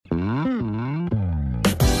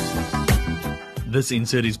This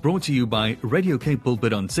insert is brought to you by Radio Cape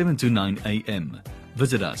Pulpit on 7 to 9 a.m.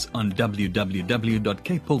 Visit us on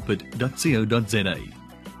www.capepulpit.co.za.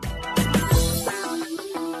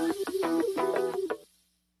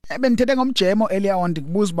 Benthethe ngomjemo earlier on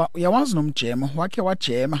ndikubuza uba uyawazi nomjemo wakhe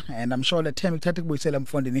wajema, and I'm sure le term ikuthatha kubuyisela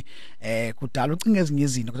emfondini kudala ucinga ezinye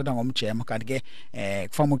izinto kuthatha ngomjemo, kanti ke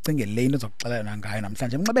kufanele ucinge le into zokuxelela ngayo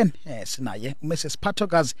namhlanje. Emnxebeni sinaye uMrs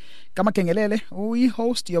Phathokazi Kamagengelele,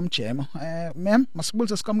 uyi-host yomjemo. Ma'am,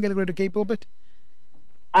 masibulise sikwamukele ku-Radio Cape Pulpit.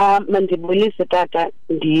 Mandibulise tata,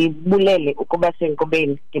 ndibulele ukuba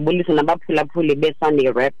senkubeni, ndibulise nabaphulaphuli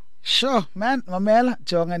beSunday Rap. Sure man, mamela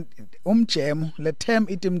jonga umjemo, le term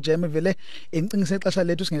ithi umjemo vele incingise ixesha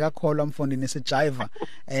lethu singekakholwa mfondini sijiva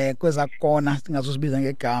kweza kona singazuzibiza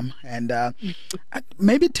ngegama. And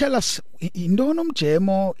maybe tell us intoni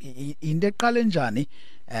umjemo, into eqale njani,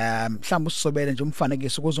 mhlawumbe usisobele nje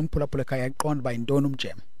umfanekiso ukuze umphulaphula ekhaya iqonde ba intoni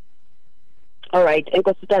umjemo. All right,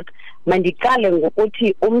 enkosi tata, mandiqale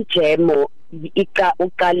ngokuthi umjemo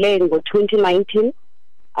uqale ngo-2019.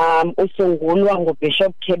 Usungulwa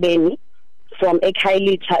nguBishop Kebeni from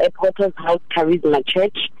eKhayelitsha Porter's House Charisma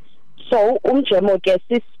Church. So umjemo ke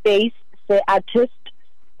space se artist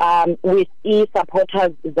with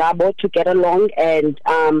supporters zabo to get along, and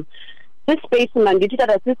this space mandithi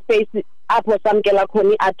tata space apho samkela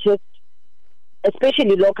khona artist,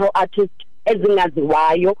 especially local artists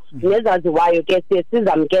ezingaziwayo nezaziwayo ke siye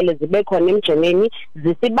sizamkele zibe khona emjemeni,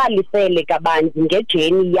 zisibalisele kabanzi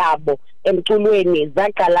ngejeni yabo emculweni,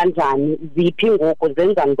 zaqala njani, ziphi ngoku,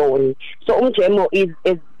 zenza ntoni. So umjemo is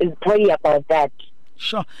probably about that.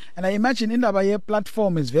 Sure. And I imagine indaba ye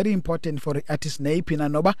platform is very important for the artist nayiphina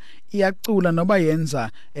noba iyacula noba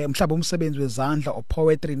yenza mhlawumbe umsebenzi wezandla or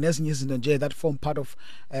poetry nezinye izinto nje that form part of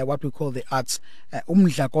what we call the arts.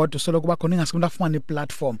 Umdla kodwa solo kuba khona ingasikho afumana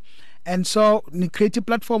i-platform. And so ni create a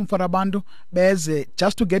platform for abantu beze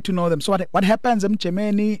just to get to know them. So what happens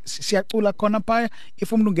emjemeni siyacula khona phaya, if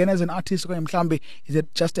umuntu ungena as an artist okanye mhlawumbe is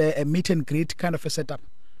it just a meet and greet kind of a setup?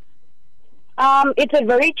 It's a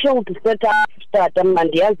very chilled setup.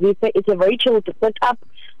 It's a very chilled setup.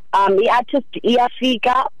 The artist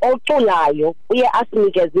iyafika oculayo uye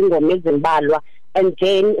asinikeze ingoma ezimbalwa, and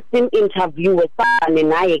then sim interview esane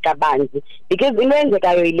naye kabanzi, because into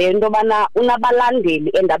enzekayo yile nto bana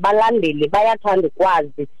unabalandeli, and abalandeli bayathanda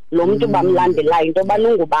ukwazi lo muntu bamlandelayo into bana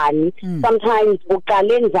ungubani, sometimes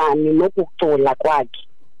uqale njani nokucula kwakhe.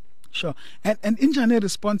 Sure. And injani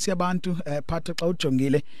response yabantu Phatho xa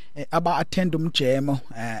ujongile aba attend umjemo,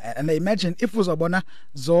 and I imagine if uzabona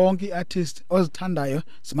zonke artists ozithandayo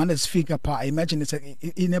simane sifika pha, I imagine it's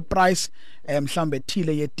in a price mhlambe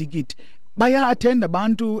ethile ye ticket baya attend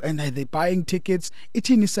abantu, and are they buying tickets,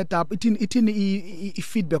 ithini setup, ithini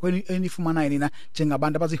feedback enifumanayo nina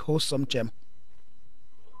njengabantu abazi-host somjemo?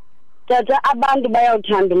 Tata, abantu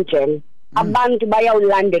bayawuthanda umjemo, abantu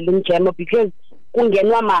bayawulandela umjemo because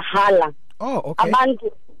kungenwa mahala. Oh, okay.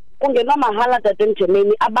 Abantu kungenwa mahala tata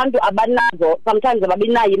emjemeni, abantu abanazo sometimes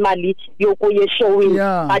ababinayo imali yokuye showing,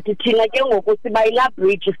 but thina ke ngoku sibayila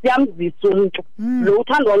bridge siyamzisa umuntu lo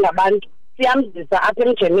uthandwa ngabantu, siyamzisa apha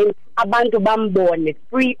emjemeni abantu bambone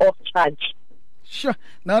free of charge. Sure.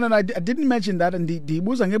 No, I didn't mention that, and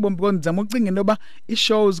ndibuza ngebombi because ndizama ucinga into yoba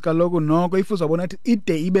i-shows kaloku noko if uzabona ukuthi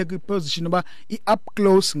ide ibe kwi-position yoba i-up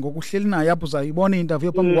close ngokuhleli nayo apho uzayibona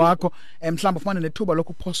i-interview phambi kwakho, mhlawumbe ufumane nethuba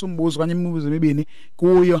lokuphosa umbuzo okanye imibuzo emibini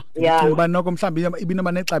kuyo, ngoba noko mhlawumbe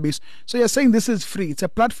ibinoba nexabiso. So you're saying this is free, it's a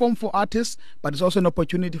platform for artists, but it's also an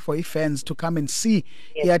opportunity for fans to come and see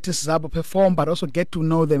the artists zabo perform, but also get to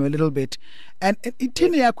know them a little bit. And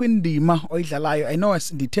ithini yakho indima oyidlalayo? I know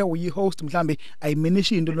ndithe uyi-host mhlawumbe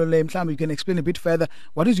ayiminishi into lo le, mhlawumbe you can explain a bit further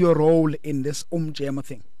what is your role in this umjemo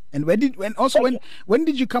thing, and when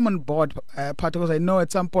did you come on board, Phatho, because I know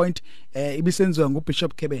at some point ibisenziwa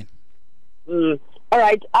nguBishop Kebeni. All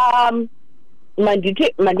right,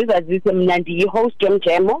 mandizazise mna ndiyi-host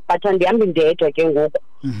yomjemo, but andihambi ndedwa ke ngoku.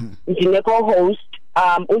 Ndine-co-host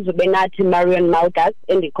uzube nathi Marion Malgas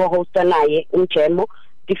endikho-hosta naye umjemo.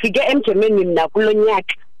 Ndifike emjemeni mna kulo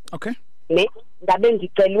nyaka. Okay. Ne ndabe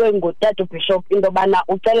ndicelwe ngutata uBishop into yobana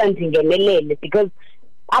ucela ndingenelele because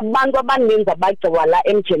abantu abaninzi abagciwa la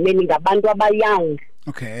emjemeni ngabantu abayoung.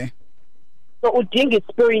 Okay. So udinga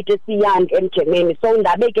ispirit esiyang emjemeni, so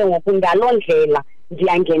ndabe ke ngoku ngaloo ndlela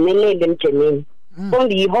ndiyangenelela emjemeni. So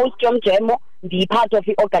ndiyi-host yomjemo, ndiyi-part of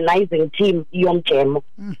the-organizing team yomjemo.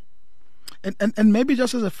 And maybe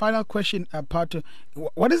just as a final question, Phatho,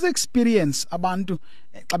 what is the experience abantu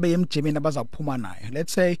xa beye emjemeni abazawuphuma nayo?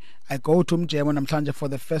 Let's say I go to umjemo namhlanje for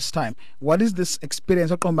the first time. What is this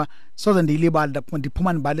experience oqomba soze ndiyilibala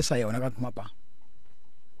ndiphuma ndibalisa yona kakhuma pha?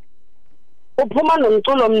 uphuma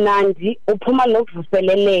nomculo omnandi, uphuma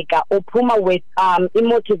nokuvuseleleka, uphuma with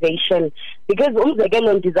motivation, because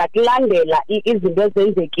umzekelo ndiza kulandela izinto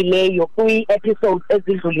ezenzekileyo kwi-episodes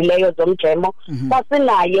ezidlulileyo zomjemo.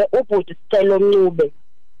 Sasinaye ubhuti Sicelo Mncube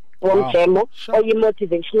womjemo,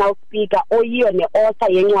 oyi-motivational speaker, oyiyo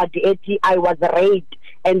ne-author yencwadi ethi I Was Raped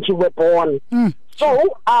and You Were Born. So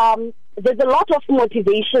there's a lot of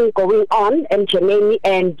motivation going on emjemeni,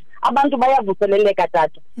 and abantu bayavuseleleka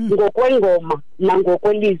tata ngokwengoma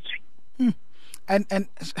nangokwelizwi. And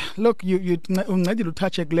look, you uncedile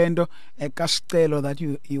utouche kulento kaSicelo that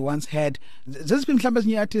you once had. Zesiphi mhlawumbe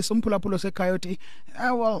ezinye artists umphulaphula sekhayoti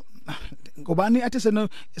well ngobani artist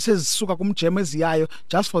sezisuka kumjemo eziyayo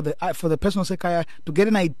just for the person osekhaya to get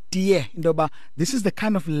an idea indoba this is the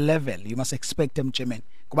kind of level you must expect emjemeni.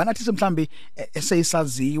 Ngobani artist mhlawumbe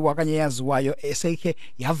eseyisaziwa kanye yaziwayo eseyike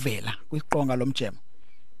yavela kwiqonga lomjemo.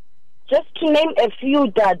 Just to name a few,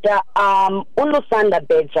 Dada, Ulusanda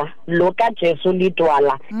Beja, Loka Jesu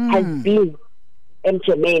Lidwala, has been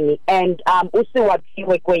emjemeni, and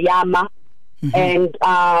Usiwapiwe Kweyama, and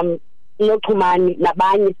no Kumani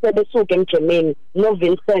Nabani Sebesuke emjemeni, no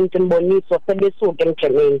Vincent Mboniso Sebesuke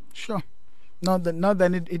emjemeni. Sure. No,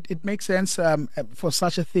 then it makes sense for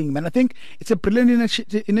such a thing, man. I think it's a brilliant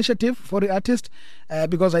initiative for the artist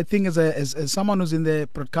because I think as someone who's in the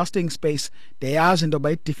broadcasting space, they are into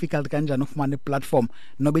by difficult kanjani ufumana platform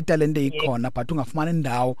nobe talente ikhona but ungafumana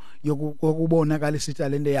indawo yokubonakalisa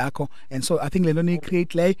italente yakho, and so I think le nto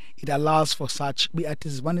create lay it allows for such be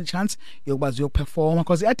artists one chance yokubazi yokuperform,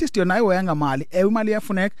 because the artist yona ayihoyanga mali imali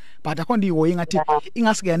iyafuneka but akho nto iyihoyi ngathi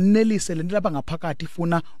ingase yanelise le nto lapha ngaphakathi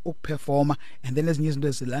ifuna ukuperforma, and then ezinye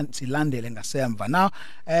izinto zilandele ngasemva. Now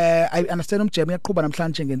I understand umjemo uyaqhuba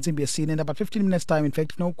namhlanje ngensimbi yesine in about 15 minutes time. In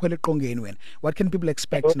fact, no ukhwele eqongeni wena, what can people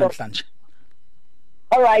expect namhlanje?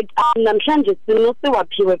 All right, namhlanje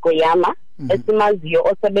sinusiwaphiwe Kweyama esimaziyo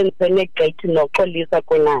osebenzise negqethi noxolisa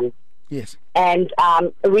Kwenani. Yes. And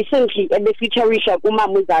recently ebefeaturisha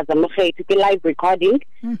kuMama uZaza Mkhethu kwi-live recording,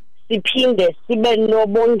 siphinde sibe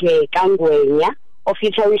noBongeka Ngwenya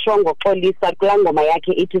ofeaturishwa ngoxolisa kulaa ngoma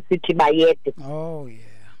yakhe ithi sithi Bayede. Oh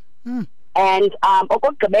yeah. And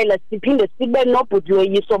okugqibela siphinde sibe nobhuti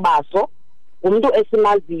Yoyiso Baso, umuntu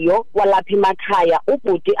esimaziyo walapha emakhaya,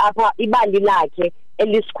 ubhuti apha ibali lakhe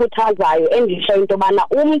elisikhuthazayo endisho into bana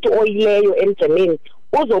umuntu oyileyo emjemeni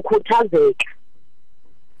uzokhuthazeka.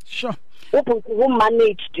 Sure. Ubhuti who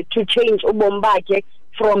managed to change ubomi bakhe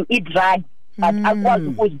from drug but akwazi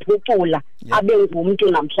ukuziphucula abe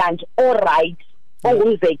ngumuntu namhlanje all right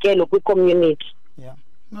ongumzekelo kwi-community. Yeah.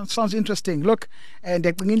 No, sounds interesting. Look,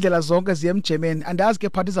 ndiyacinga indlela zonke ziyemjemeni, andazi ke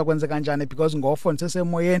phathi izakwenza kanjani because ngofoni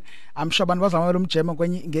sesemoyeni I'm sure abantu bazamamela umjemo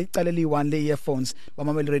kwenye ngecala eli-1 le-earphones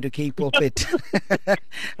bamamela Radio Cape Pulpit.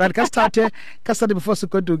 Right, kasithathe before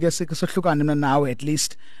sigoduke sohlukane mina nawe at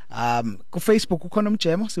least ku-Facebook ukhona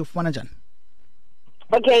umjemo siwufumana njani?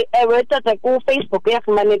 Okay, tata ku-Facebook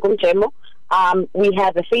uyafumaneka umjemo. We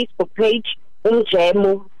have a Facebook page,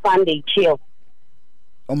 Umjemo Sunday Chill.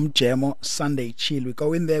 Umjemo Sunday Chill. We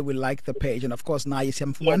go in there, we like the page, and of course now you see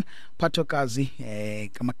Mfumana Patokazi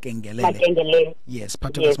Makengelele. Yes,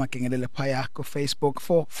 Patokazi Makengelele paya ko Facebook.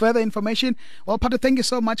 For further information, well, Pato, thank you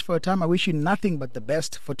so much for your time. I wish you nothing but the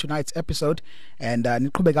best for tonight's episode, and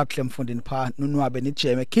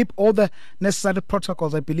keep all the necessary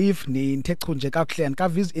protocols. I believe and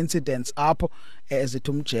kaviz incidents up as it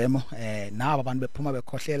umjemo now abantu bephuma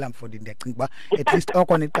bekhohlela mfundini ndiyacinga ba at least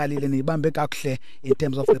okona iqalile nibambe kakuhle in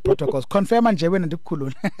terms of the protocols. Confirm nje wena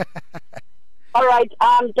ndikukhulula. All right,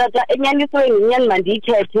 tata enyanisweni nyani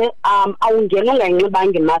mandithethe awungena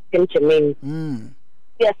unganxibanga imask emjemeni.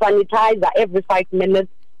 Sanitizer every 5 minutes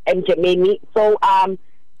emjemeni. So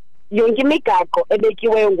yonke imigaqo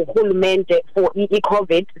ebekiweyo ngurhulumente for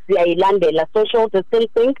i-COVID siyayilandela. Social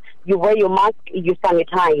distancing, you wear your mask, you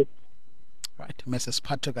sanitize. Right, Mrs.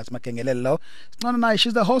 Patokazi Makengelele. No,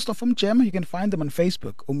 she's the host of Umjemo. You can find them on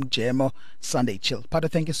Facebook, Umjemo Sunday Chill. Pato,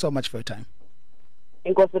 thank you so much for your time.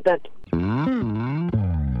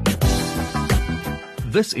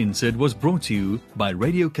 This insert was brought to you by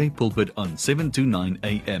Radio Cape Pulpit on 729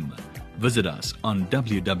 AM. Visit us on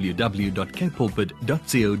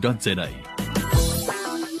www.capepulpit.co.za.